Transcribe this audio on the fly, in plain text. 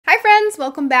friends,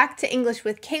 welcome back to English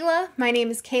with Kayla. My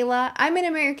name is Kayla. I'm an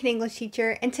American English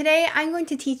teacher, and today I'm going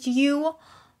to teach you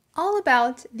all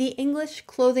about the English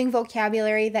clothing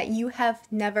vocabulary that you have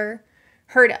never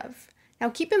heard of. Now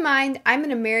keep in mind, I'm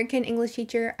an American English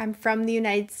teacher. I'm from the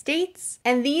United States,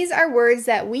 and these are words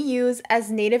that we use as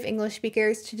native English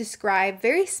speakers to describe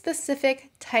very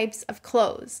specific types of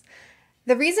clothes.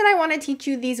 The reason I want to teach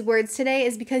you these words today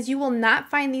is because you will not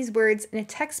find these words in a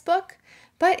textbook.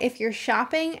 But if you're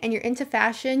shopping and you're into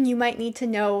fashion, you might need to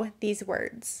know these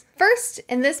words. First,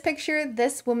 in this picture,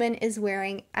 this woman is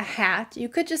wearing a hat. You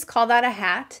could just call that a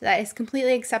hat. That is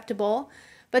completely acceptable.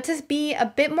 But to be a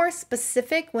bit more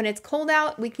specific, when it's cold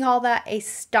out, we can call that a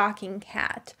stocking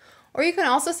hat. Or you can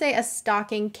also say a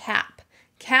stocking cap.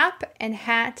 Cap and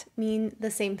hat mean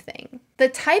the same thing. The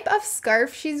type of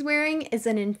scarf she's wearing is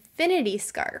an infinity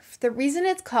scarf. The reason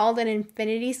it's called an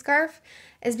infinity scarf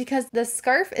is because the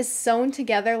scarf is sewn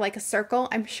together like a circle.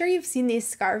 I'm sure you've seen these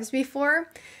scarves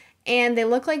before, and they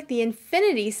look like the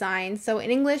infinity sign. So in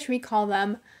English, we call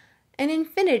them an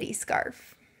infinity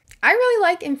scarf. I really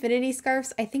like infinity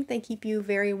scarves. I think they keep you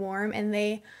very warm and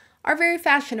they are very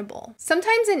fashionable.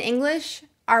 Sometimes in English,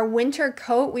 our winter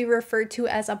coat we refer to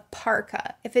as a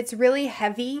parka. If it's really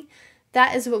heavy,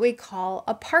 that is what we call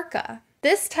a parka.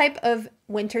 This type of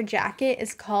winter jacket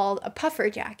is called a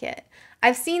puffer jacket.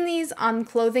 I've seen these on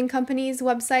clothing companies'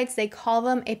 websites. They call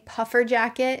them a puffer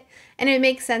jacket, and it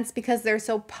makes sense because they're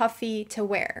so puffy to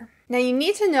wear. Now you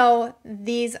need to know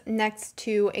these next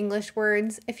two English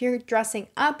words if you're dressing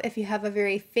up, if you have a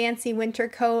very fancy winter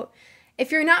coat.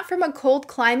 If you're not from a cold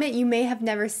climate, you may have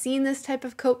never seen this type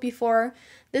of coat before.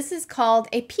 This is called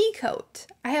a pea coat.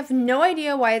 I have no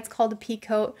idea why it's called a pea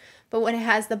coat, but when it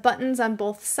has the buttons on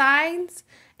both sides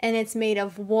and it's made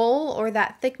of wool or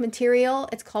that thick material,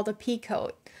 it's called a pea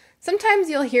coat. Sometimes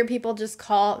you'll hear people just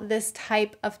call this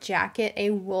type of jacket a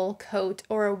wool coat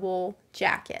or a wool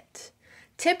jacket.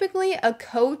 Typically, a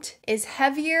coat is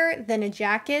heavier than a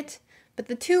jacket, but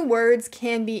the two words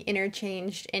can be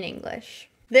interchanged in English.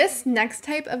 This next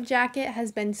type of jacket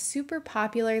has been super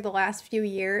popular the last few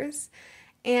years,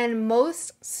 and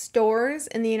most stores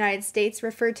in the United States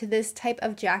refer to this type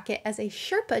of jacket as a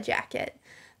Sherpa jacket.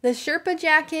 The Sherpa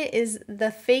jacket is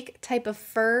the fake type of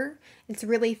fur. It's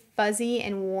really fuzzy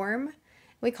and warm.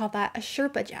 We call that a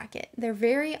Sherpa jacket. They're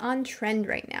very on trend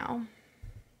right now.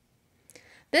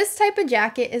 This type of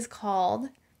jacket is called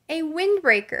a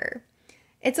windbreaker.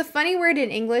 It's a funny word in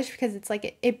English because it's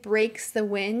like it breaks the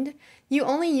wind. You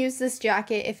only use this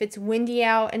jacket if it's windy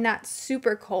out and not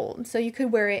super cold. So you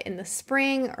could wear it in the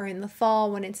spring or in the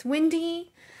fall when it's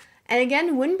windy. And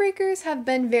again, windbreakers have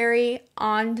been very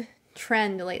on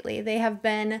trend lately. They have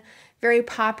been very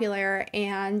popular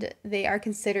and they are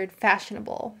considered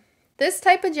fashionable. This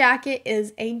type of jacket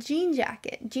is a jean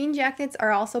jacket. Jean jackets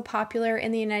are also popular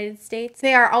in the United States.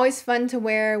 They are always fun to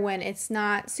wear when it's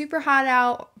not super hot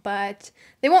out, but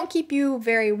they won't keep you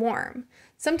very warm.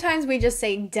 Sometimes we just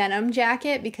say denim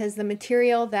jacket because the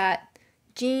material that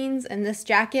jeans and this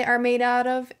jacket are made out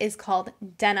of is called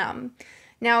denim.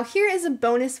 Now here is a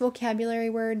bonus vocabulary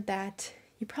word that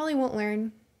you probably won't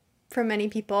learn from many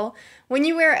people. When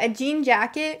you wear a jean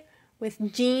jacket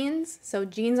with jeans, so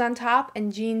jeans on top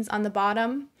and jeans on the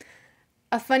bottom,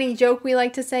 a funny joke we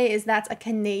like to say is that's a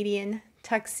Canadian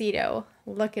tuxedo.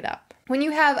 Look it up. When you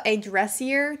have a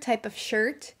dressier type of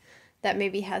shirt that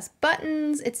maybe has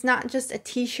buttons, it's not just a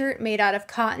t-shirt made out of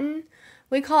cotton,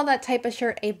 we call that type of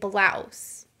shirt a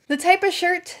blouse. The type of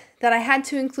shirt that I had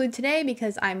to include today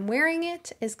because I'm wearing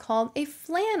it is called a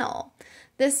flannel.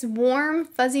 This warm,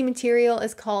 fuzzy material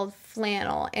is called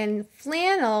flannel, and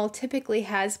flannel typically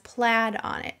has plaid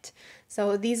on it.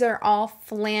 So these are all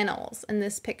flannels in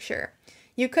this picture.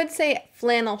 You could say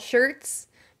flannel shirts,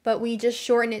 but we just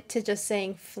shorten it to just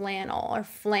saying flannel or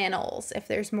flannels if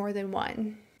there's more than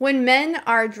one. When men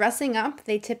are dressing up,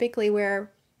 they typically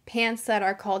wear pants that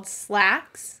are called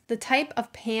slacks. The type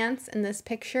of pants in this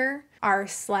picture are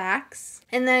slacks,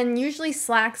 and then usually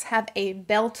slacks have a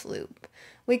belt loop.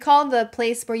 We call the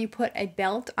place where you put a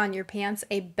belt on your pants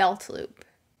a belt loop.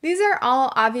 These are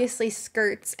all obviously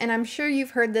skirts, and I'm sure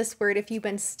you've heard this word if you've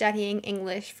been studying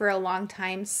English for a long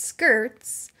time,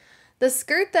 skirts. The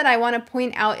skirt that I want to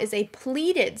point out is a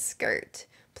pleated skirt.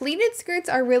 Pleated skirts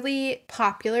are really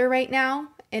popular right now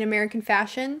in American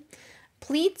fashion.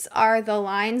 Pleats are the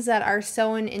lines that are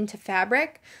sewn into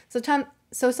fabric.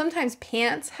 So sometimes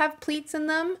pants have pleats in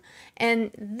them,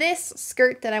 and this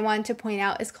skirt that I wanted to point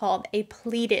out is called a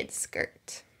pleated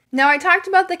skirt. Now I talked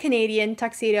about the Canadian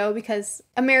tuxedo because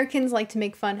Americans like to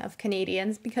make fun of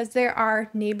Canadians because they're our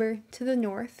neighbor to the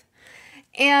north.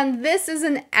 And this is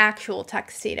an actual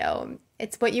tuxedo.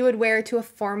 It's what you would wear to a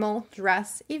formal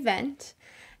dress event.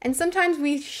 And sometimes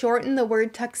we shorten the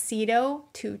word tuxedo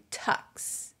to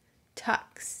tux.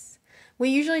 Tux. We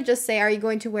usually just say, are you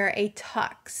going to wear a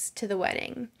tux to the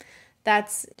wedding?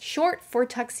 That's short for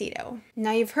tuxedo.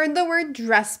 Now you've heard the word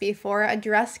dress before. A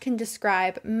dress can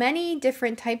describe many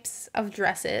different types of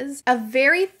dresses. A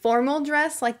very formal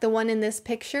dress, like the one in this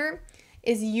picture,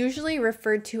 is usually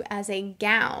referred to as a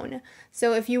gown.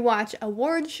 So if you watch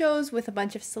award shows with a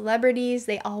bunch of celebrities,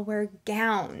 they all wear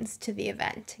gowns to the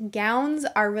event. Gowns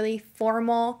are really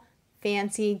formal,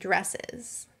 fancy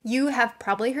dresses. You have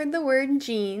probably heard the word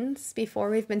jeans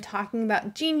before. We've been talking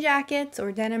about jean jackets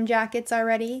or denim jackets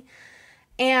already.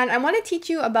 And I want to teach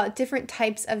you about different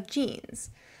types of jeans.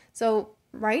 So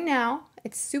right now,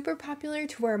 it's super popular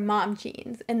to wear mom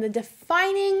jeans. And the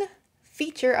defining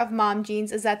feature of mom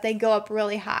jeans is that they go up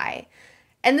really high.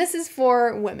 And this is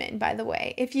for women, by the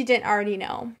way, if you didn't already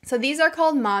know. So these are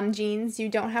called mom jeans. You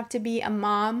don't have to be a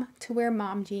mom to wear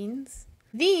mom jeans.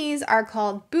 These are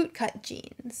called bootcut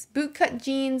jeans. Bootcut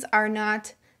jeans are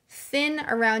not thin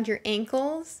around your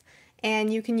ankles,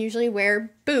 and you can usually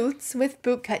wear boots with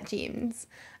bootcut jeans.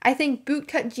 I think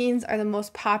bootcut jeans are the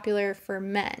most popular for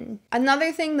men.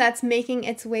 Another thing that's making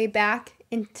its way back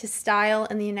into style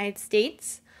in the United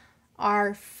States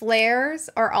are flares,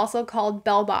 or also called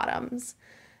bell bottoms.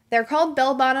 They're called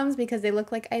bell bottoms because they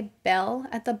look like a bell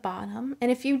at the bottom.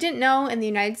 And if you didn't know, in the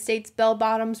United States, bell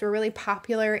bottoms were really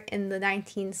popular in the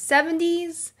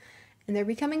 1970s, and they're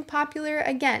becoming popular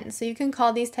again. So you can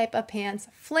call these type of pants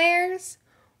flares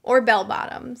or bell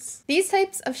bottoms. These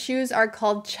types of shoes are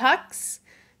called chucks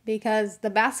because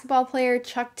the basketball player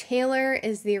Chuck Taylor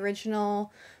is the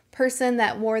original person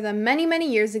that wore them many,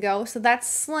 many years ago. So that's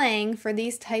slang for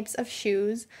these types of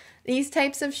shoes. These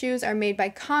types of shoes are made by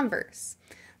Converse.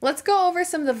 Let's go over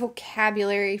some of the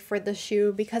vocabulary for the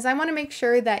shoe because I want to make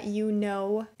sure that you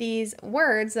know these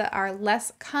words that are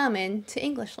less common to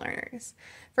English learners.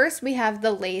 First, we have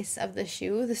the lace of the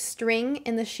shoe. The string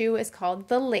in the shoe is called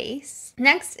the lace.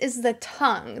 Next is the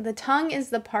tongue. The tongue is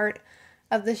the part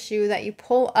of the shoe that you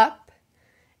pull up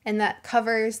and that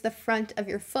covers the front of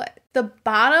your foot. The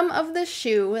bottom of the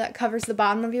shoe that covers the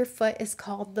bottom of your foot is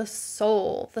called the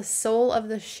sole of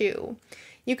the shoe.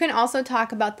 You can also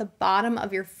talk about the bottom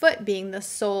of your foot being the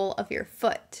sole of your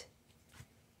foot.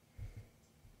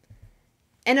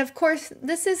 And of course,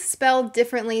 this is spelled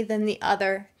differently than the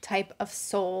other type of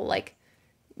sole, like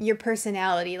your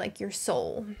personality, like your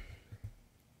soul.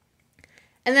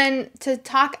 And then to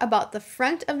talk about the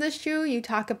front of the shoe, you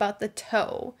talk about the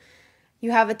toe. You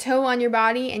have a toe on your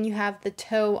body and you have the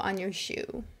toe on your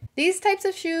shoe. These types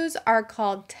of shoes are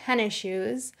called tennis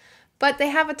shoes, but they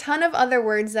have a ton of other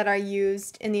words that are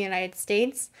used in the United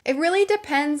States. It really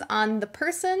depends on the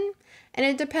person, and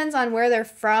it depends on where they're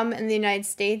from in the United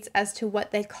States as to what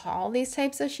they call these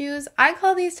types of shoes. I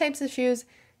call these types of shoes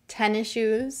tennis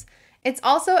shoes. It's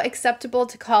also acceptable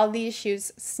to call these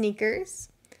shoes sneakers.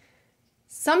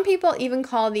 Some people even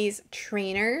call these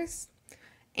trainers.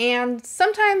 And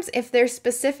sometimes if they're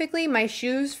specifically my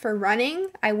shoes for running,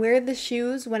 I wear the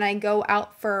shoes when I go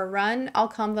out for a run, I'll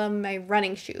call them my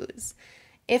running shoes.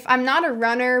 If I'm not a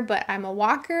runner but I'm a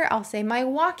walker, I'll say my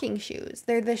walking shoes.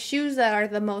 They're the shoes that are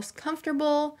the most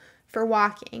comfortable for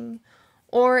walking.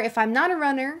 Or if I'm not a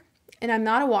runner and I'm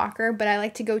not a walker but I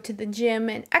like to go to the gym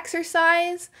and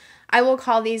exercise, I will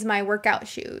call these my workout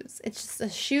shoes. It's just the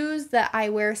shoes that I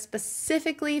wear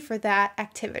specifically for that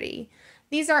activity.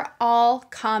 These are all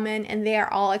common and they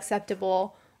are all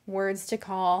acceptable words to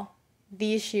call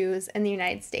these shoes in the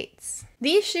United States.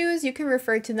 These shoes, you can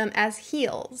refer to them as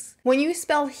heels. When you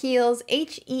spell heels,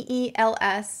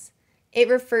 H-E-E-L-S, it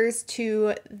refers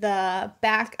to the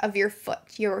back of your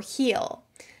foot, your heel.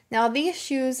 Now these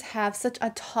shoes have such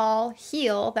a tall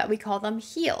heel that we call them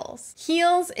heels.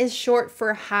 Heels is short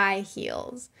for high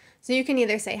heels. So you can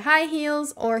either say high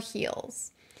heels or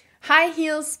heels. High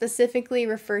heels specifically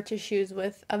refer to shoes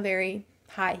with a very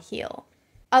high heel.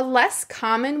 A less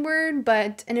common word,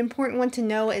 but an important one to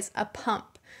know, is a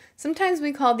pump. Sometimes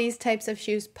we call these types of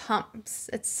shoes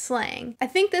pumps. It's slang. I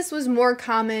think this was more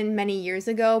common many years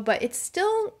ago, but it's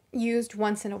still used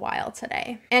once in a while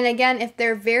today. And again, if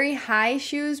they're very high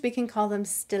shoes, we can call them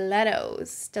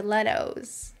stilettos.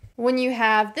 Stilettos. When you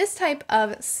have this type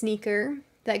of sneaker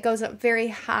that goes up very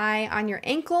high on your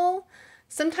ankle,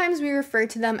 sometimes we refer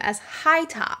to them as high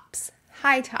tops.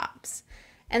 High tops.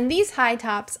 And these high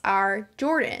tops are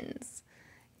Jordans.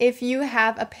 If you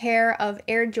have a pair of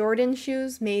Air Jordan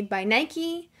shoes made by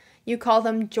Nike, you call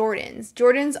them Jordans.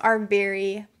 Jordans are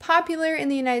very popular in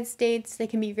the United States. They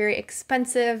can be very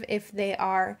expensive if they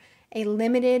are a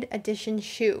limited edition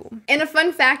shoe. And a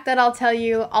fun fact that I'll tell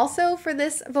you also for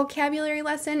this vocabulary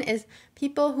lesson is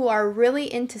people who are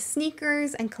really into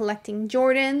sneakers and collecting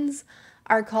Jordans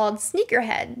are called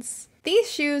sneakerheads.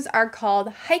 These shoes are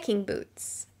called hiking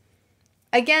boots.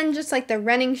 Again, just like the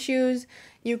running shoes,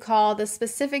 you call the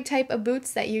specific type of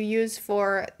boots that you use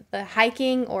for the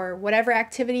hiking or whatever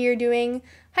activity you're doing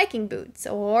hiking boots,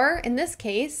 or in this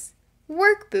case,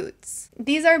 work boots.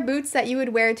 These are boots that you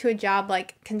would wear to a job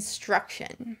like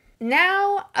construction.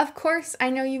 Now, of course, I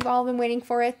know you've all been waiting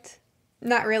for it.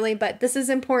 Not really, but this is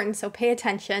important, so pay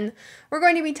attention. We're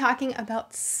going to be talking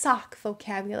about sock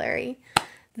vocabulary.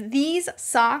 These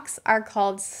socks are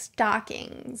called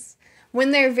stockings.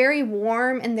 When they're very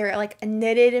warm and they're like a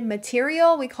knitted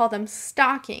material, we call them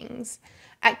stockings.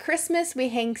 At Christmas, we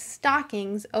hang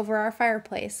stockings over our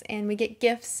fireplace and we get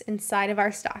gifts inside of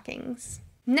our stockings.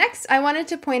 Next, I wanted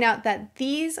to point out that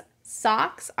these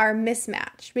socks are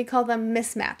mismatched. We call them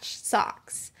mismatched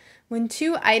socks. When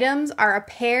two items are a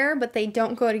pair but they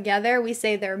don't go together, we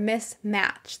say they're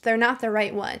mismatched. They're not the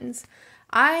right ones.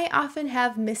 I often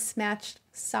have mismatched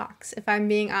socks, if I'm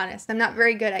being honest. I'm not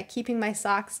very good at keeping my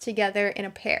socks together in a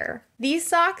pair. These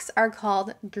socks are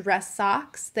called dress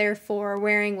socks. They're for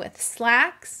wearing with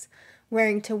slacks,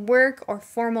 wearing to work or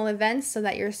formal events so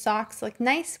that your socks look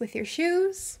nice with your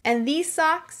shoes. And these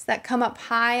socks that come up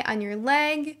high on your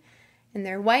leg and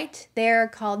they're white, they're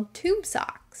called tube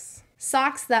socks.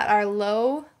 Socks that are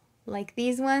low, like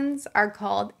these ones, are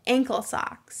called ankle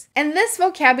socks. And this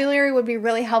vocabulary would be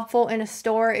really helpful in a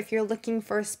store if you're looking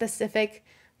for a specific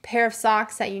pair of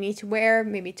socks that you need to wear,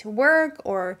 maybe to work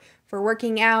or for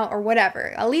working out or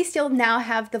whatever. At least you'll now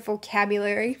have the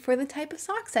vocabulary for the type of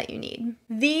socks that you need.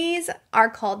 These are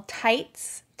called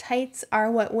tights. Tights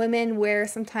are what women wear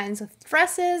sometimes with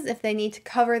dresses if they need to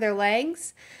cover their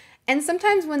legs. And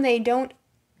sometimes when they don't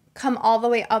come all the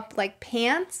way up like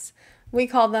pants, we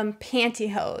call them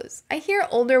pantyhose. I hear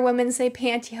older women say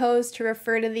pantyhose to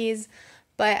refer to these,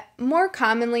 but more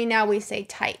commonly now we say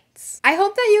tights. I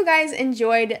hope that you guys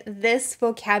enjoyed this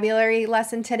vocabulary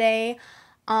lesson today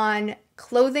on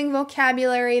clothing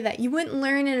vocabulary that you wouldn't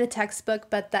learn in a textbook,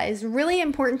 but that is really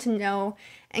important to know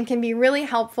and can be really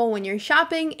helpful when you're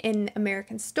shopping in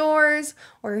American stores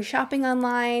or you're shopping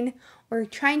online or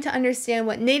trying to understand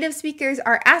what native speakers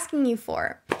are asking you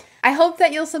for. I hope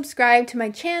that you'll subscribe to my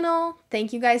channel.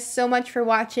 Thank you guys so much for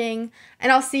watching,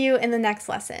 and I'll see you in the next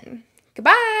lesson.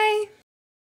 Goodbye!